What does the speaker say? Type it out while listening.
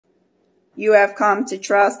you have come to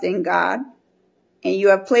trust in God, and you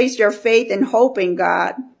have placed your faith and hope in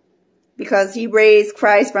God, because he raised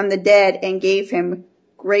Christ from the dead and gave him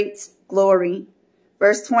great glory.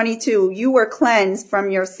 Verse 22, you were cleansed from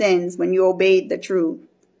your sins when you obeyed the truth.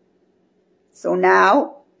 So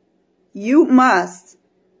now you must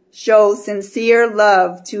show sincere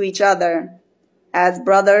love to each other as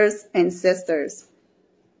brothers and sisters.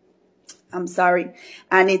 I'm sorry,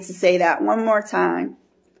 I need to say that one more time.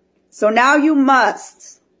 So now you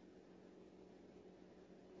must.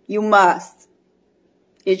 You must.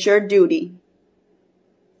 It's your duty.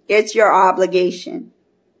 It's your obligation.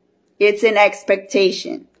 It's an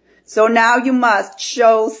expectation. So now you must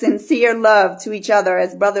show sincere love to each other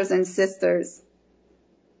as brothers and sisters.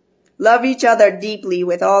 Love each other deeply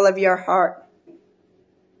with all of your heart.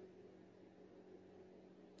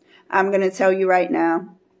 I'm going to tell you right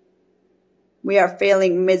now, we are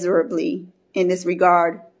failing miserably in this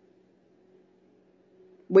regard.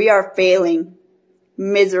 We are failing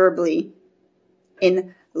miserably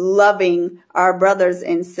in loving our brothers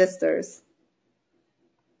and sisters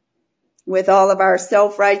with all of our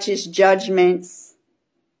self-righteous judgments,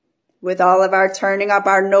 with all of our turning up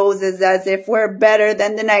our noses as if we're better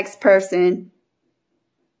than the next person,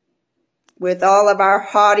 with all of our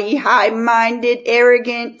haughty, high-minded,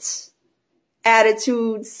 arrogant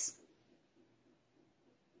attitudes.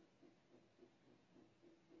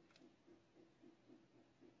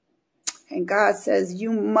 And God says,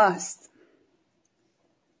 you must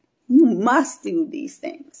do these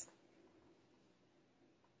things.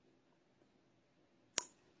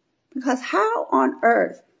 Because how on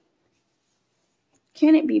earth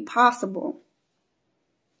can it be possible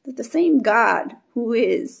that the same God who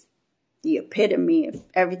is the epitome of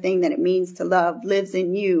everything that it means to love lives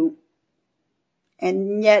in you,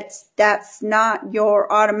 and yet that's not your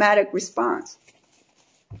automatic response?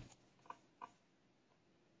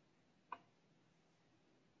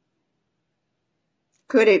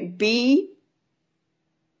 Could it be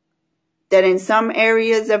that in some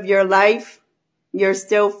areas of your life, you're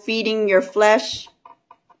still feeding your flesh?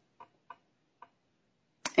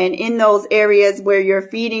 And in those areas where you're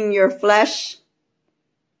feeding your flesh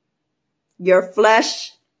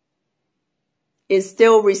is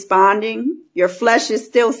still responding. Your flesh is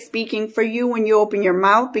still speaking for you when you open your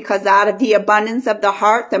mouth, because out of the abundance of the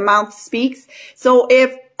heart, the mouth speaks. So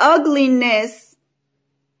if ugliness,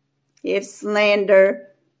 if slander,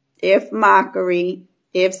 if mockery,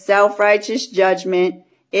 if self-righteous judgment,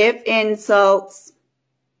 if insults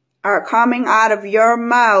are coming out of your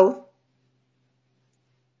mouth,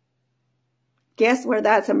 guess where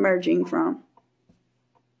that's emerging from?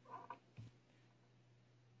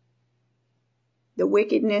 The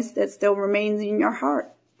wickedness that still remains in your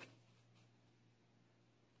heart.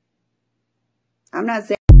 I'm not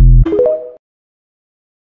saying